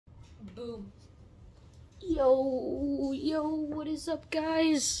Boom. Yo, what is up,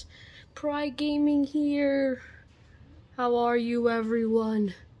 guys? Pride Gaming here. How are you,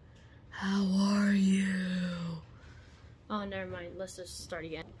 everyone? How are you? Oh, never mind. Let's just start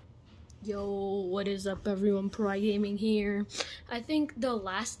again. Yo, what is up, everyone? Pride Gaming here. I think the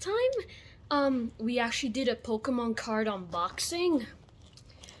last time, we actually did a Pokemon card unboxing.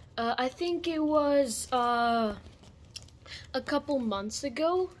 I think it was, a couple months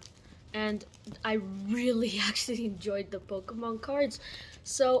ago. And I really actually enjoyed the Pokemon cards.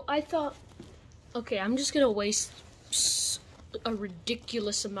 So I thought, okay, I'm just gonna waste a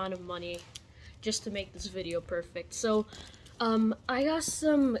ridiculous amount of money just to make this video perfect. So I got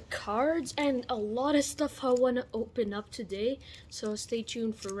some cards and a lot of stuff I want to open up today. So stay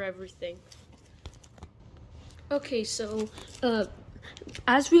tuned for everything. Okay, so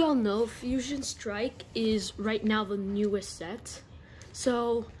as we all know, Fusion Strike is right now the newest set.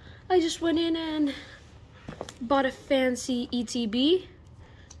 So I just went in and bought a fancy ETB.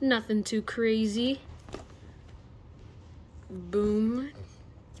 Nothing too crazy. Boom.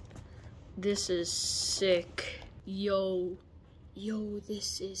 This is sick. Yo,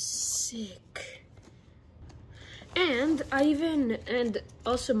 this is sick. And and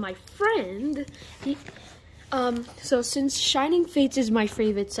also my friend, so since Shining Fates is my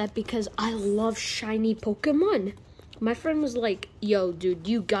favorite set because I love shiny Pokemon, my friend was like, yo, dude,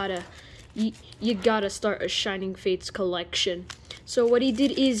 you gotta start a Shining Fates collection. So what he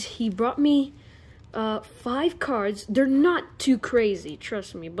did is he brought me 5 cards. They're not too crazy,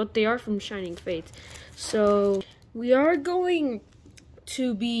 trust me, but they are from Shining Fates. So we are going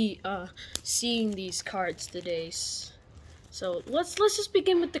to be seeing these cards today. So let's just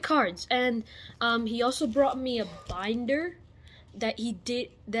begin with the cards. And he also brought me a binder that he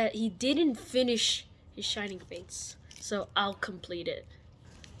didn't finish his Shining Fates. So I'll complete it.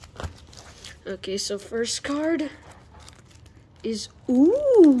 Okay, so first card is,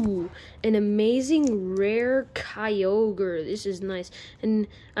 ooh, an amazing rare Kyogre. This is nice. And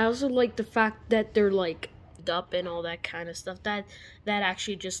I also like the fact that they're like up and all that kind of stuff. That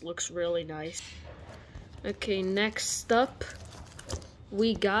actually just looks really nice. Okay, next up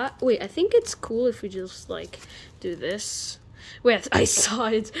we got, wait, I think it's cool if we just like do this. Wait, I saw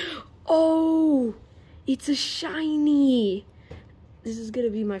it. Oh, it's a shiny. This is gonna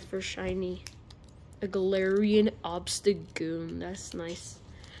be my first shiny. A Galarian Obstagoon. That's nice.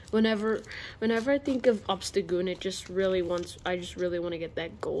 Whenever I think of Obstagoon, I just really want to get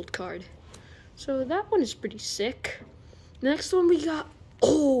that gold card. So that one is pretty sick. Next one we got,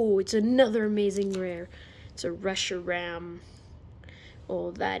 oh, it's another amazing rare. It's a Reshiram.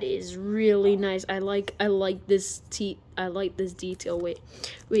 Oh, that is really nice. I like this detail. Wait,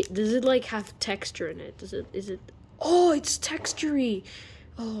 does it like have texture in it? Is it? Oh, it's textury.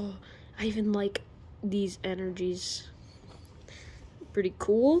 Oh, I even like these energies. Pretty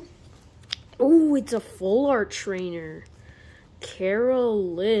cool. Oh, it's a full art trainer.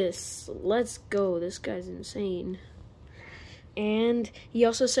 Carolus. Let's go. This guy's insane. And he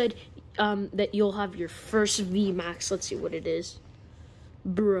also said that you'll have your first VMAX. Let's see what it is.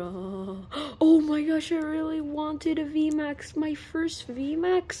 Bruh. Oh my gosh, I really wanted a VMAX. My first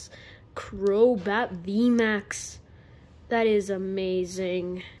VMAX? Crobat VMAX. That is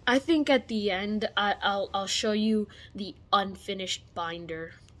amazing. I think at the end, I'll show you the unfinished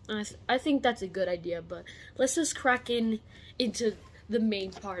binder. I think that's a good idea, but let's just crack into the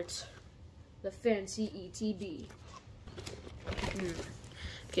main parts. The fancy ETB.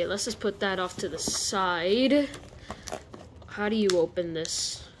 Okay, let's just put that off to the side. How do you open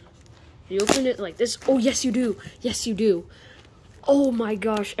this? You open it like this? Oh, yes you do. Yes you do. Oh my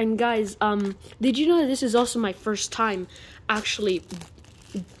gosh. And guys, did you know that this is also my first time actually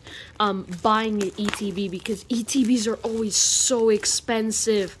buying an ETB, because ETBs are always so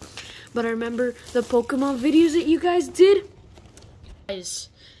expensive. But I remember the Pokemon videos that you guys did.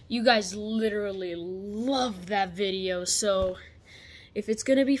 You guys literally loved that video, so if it's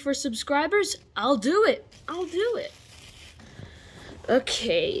gonna be for subscribers, I'll do it. I'll do it.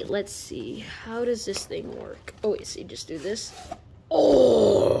 Okay, let's see. How does this thing work? Oh, wait, so you just do this.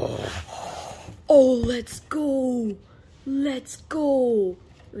 Oh, let's go. Let's go.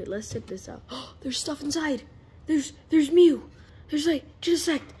 Wait, let's check this out. Oh, there's stuff inside. There's Mew. There's like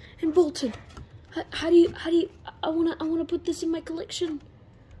Genesect and Bolton. How do you, I wanna put this in my collection.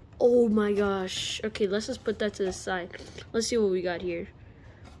 Oh my gosh. Okay, let's just put that to the side. Let's see what we got here.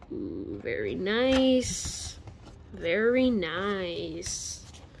 Ooh, very nice. Very nice.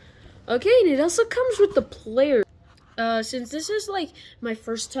 Okay, and it also comes with the player. Since this is like my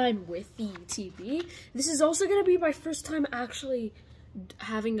first time with the ETB, this is also gonna be my first time actually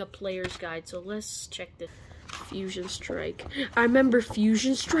having a player's guide. So let's check this. Fusion Strike. I remember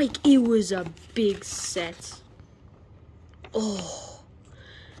Fusion Strike. It was a big set. Oh.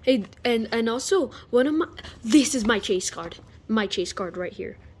 Hey, and also this is my chase card. My chase card right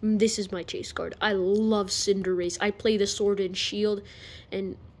here. This is my chase card. I love Cinderace. I play the Sword and Shield,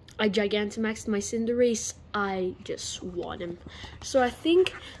 and I Gigantamaxed my Cinderace. I just won him. So I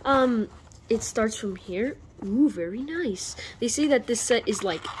think it starts from here. Ooh, very nice. They say that this set is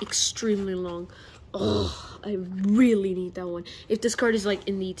like extremely long. Oh, I really need that one. If this card is like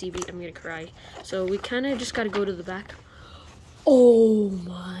in the ETB, I'm gonna cry. So we kind of just gotta go to the back. Oh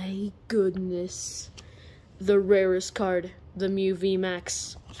my goodness. The rarest card, the Mew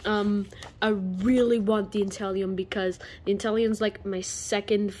VMAX. I really want the Inteleon because the Inteleon's like my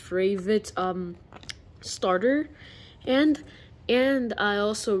second favorite starter, and I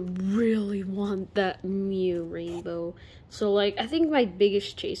also really want that Mew Rainbow. So like I think my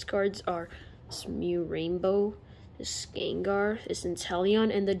biggest chase cards are this Mew Rainbow, this Gengar, this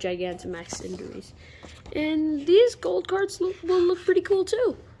Inteleon, and the Gigantamax Cinderace. And these gold cards will look pretty cool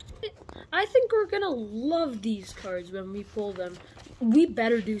too. I think we're gonna love these cards when we pull them. We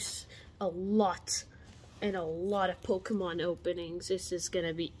better do a lot of Pokemon openings. This is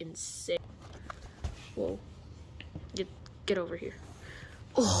gonna be insane. Whoa, get over here.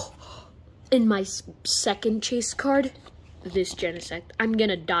 Oh, in my second chase card, this Genesect. I'm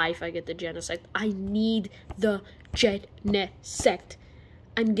gonna die if I get the Genesect. I need the Genesect.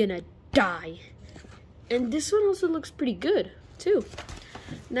 I'm gonna die. And this one also looks pretty good too.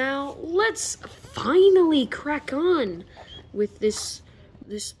 Now let's finally crack on with this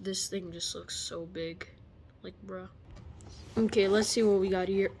thing. Just looks so big, like bruh. Okay, let's see what we got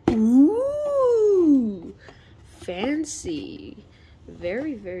here. Ooh, fancy,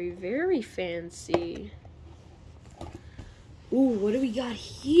 very, very, very fancy. Ooh, what do we got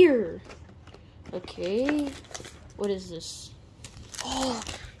here? Okay, what is this? Oh,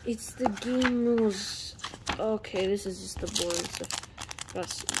 it's the game rules. Okay, this is just the board stuff. Got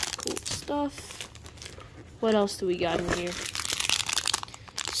some cool stuff. What else do we got in here?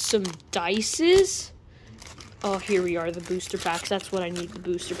 Some dices. Oh, here we are, the booster packs. That's what I need, the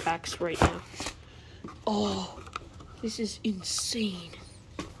booster packs right now. Oh, this is insane.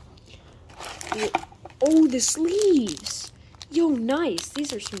 Oh, the sleeves. Yo, nice.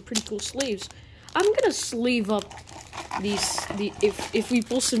 These are some pretty cool sleeves. I'm gonna sleeve up if we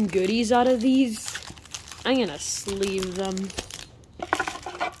pull some goodies out of these, I'm gonna sleeve them.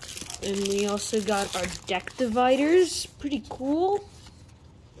 And we also got our deck dividers, pretty cool.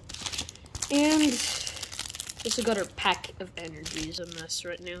 And also got our pack of energies, a mess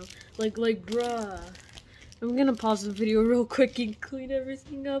right now. Like bruh. I'm gonna pause the video real quick and clean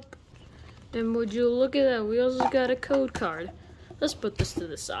everything up. And would you look at that, we also got a code card. Let's put this to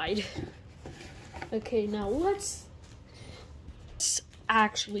the side. Okay, now let's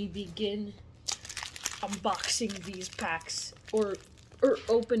actually begin unboxing these packs, or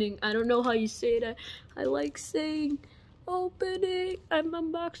opening. I don't know how you say it. I like saying opening. I'm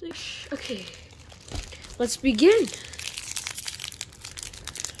unboxing. Okay, let's begin.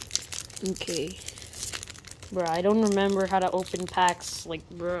 Okay, bro, I don't remember how to open packs, like,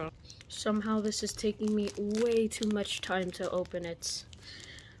 bro. Somehow this is taking me way too much time to open it.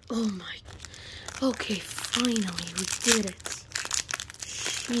 Oh my. Okay, finally we did it.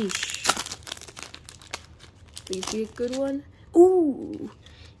 Sheesh. Please be a good one. Ooh,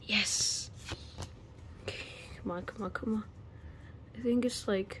 yes. Okay, come on, come on, come on. I think it's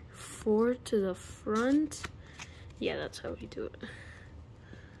like 4 to the front. Yeah, that's how we do it.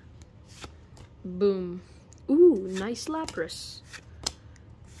 Boom. Ooh, nice Lapras.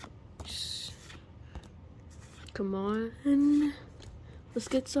 Come on. Let's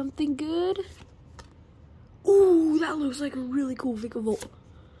get something good. Ooh, that looks like a really cool Vikavolt.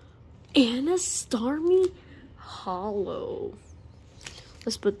 And a Starmie Hollow.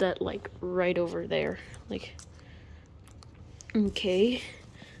 Let's put that like right over there. Like, okay.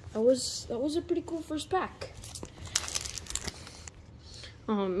 That was a pretty cool first pack.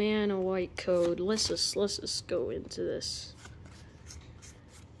 Oh man, a white code. Let's just go into this.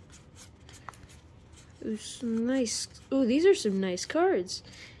 Ooh, some nice. Ooh, these are some nice cards.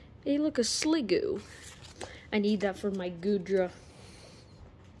 They look a Sliggoo. I need that for my Goodra.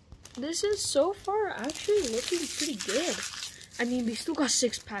 This is so far actually looking pretty good. I mean, we still got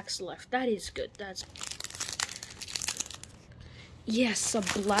 6 packs left. That is good. That's. Yes, a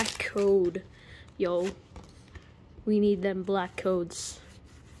black code. Yo, we need them black codes.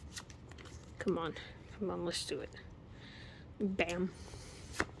 Come on, let's do it. Bam.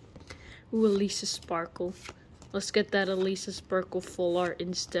 Ooh, Elisa Sparkle. Let's get that Elisa Sparkle full art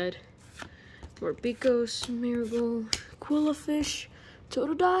instead. Morbicos, Marigold, Quillifish,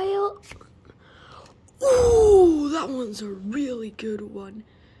 Totodile. Ooh, that one's a really good one.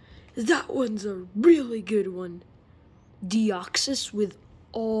 That one's a really good one. Deoxys with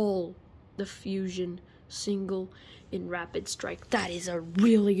all the fusion single in Rapid Strike. That is a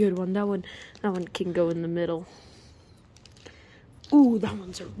really good one. That one can go in the middle. Ooh, that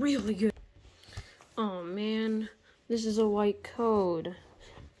one's a really good. Oh man, this is a white code.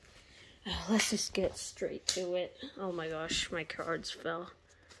 Let's just get straight to it. Oh my gosh, my cards fell.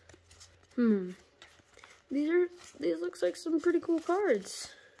 These looks like some pretty cool cards.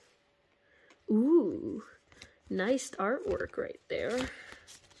 Ooh, nice artwork right there.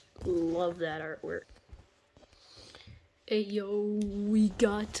 Love that artwork. Hey yo, we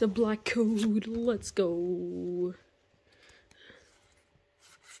got a black code. Let's go.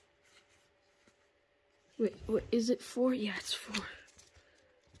 Wait, what is it for? Yeah, it's 4.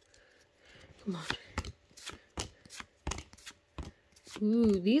 Come on.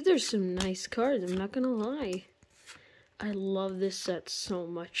 Ooh, these are some nice cards, I'm not gonna lie. I love this set so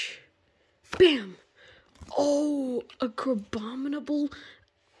much. Bam! Oh, a Crabominable.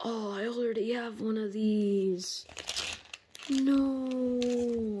 Oh, I already have one of these.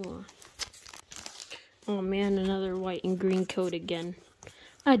 No. Oh man, another white and green code again.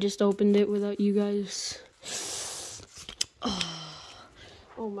 I just opened it without you guys.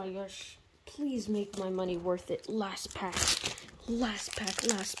 Oh my gosh. Please make my money worth it. Last pack. Last pack.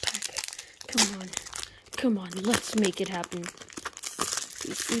 Last pack. Come on. Come on. Let's make it happen.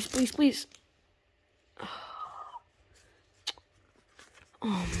 Please, please, please, please.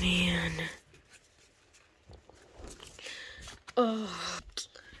 Oh, man. Oh,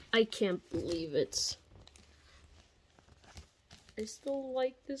 I can't believe it. I still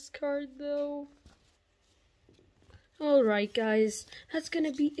like this card, though. Alright, guys. That's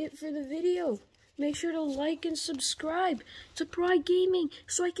gonna be it for the video. Make sure to like and subscribe to Pride Gaming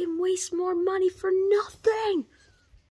so I can waste more money for nothing.